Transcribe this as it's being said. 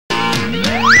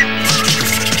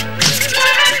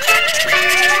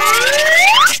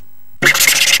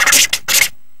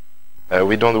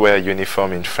We don't wear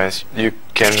uniform in France. You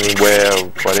can wear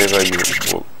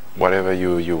whatever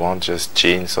you want, just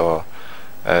jeans or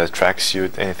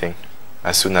tracksuit, anything,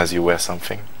 as soon as you wear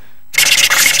something.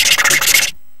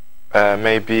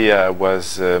 Maybe I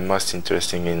was most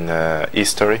interesting in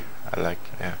history.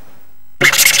 Yeah.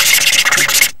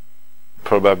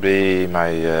 Probably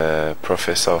my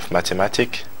professor of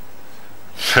mathematics,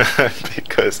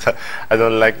 because I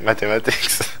don't like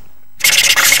mathematics.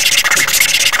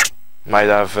 Might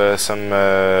have some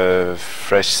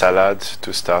fresh salad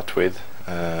to start with,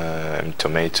 and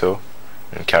tomato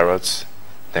and carrots,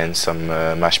 then some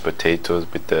mashed potatoes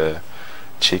with the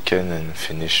chicken, and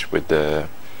finish with the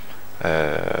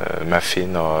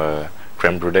muffin or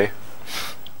creme brulee.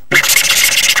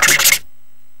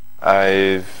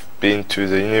 I've been to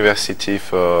the university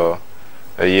for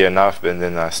a year and a half, but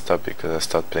then I stopped because I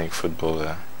started playing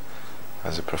football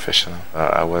as a professional.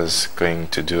 I was going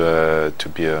to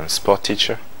be a sport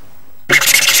teacher.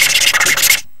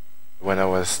 When I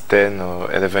was 10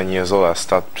 or 11 years old, I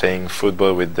started playing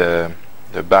football with the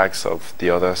bags of the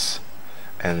others,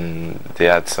 and they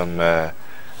had some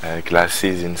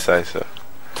glasses inside, so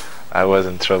I was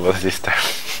in trouble this time.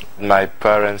 My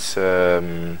parents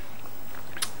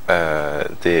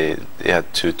they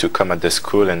had to come at the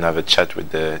school and have a chat with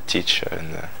the teacher,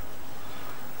 and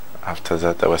after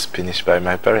that I was punished by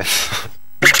my parents.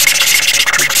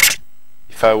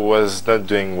 If I was not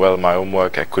doing well my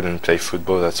homework, I couldn't play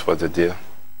football. That's what the deal.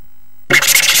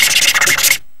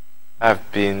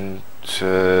 I've been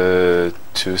to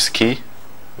ski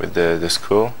with the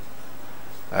school.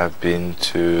 I've been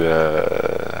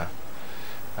to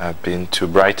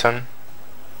Brighton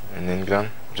in England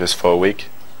just for a week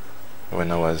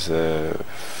when I was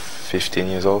 15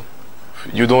 years old.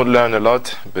 You don't learn a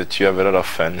lot, but you have a lot of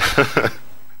fun.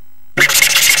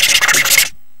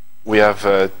 We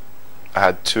have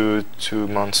had two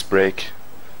months break,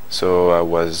 so I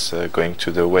was going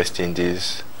to the West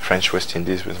Indies, French West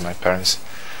Indies, with my parents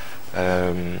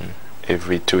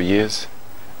every 2 years,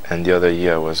 and the other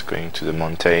year I was going to the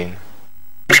mountain.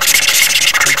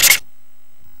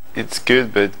 It's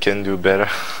good, but can do better.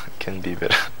 Can be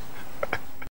better.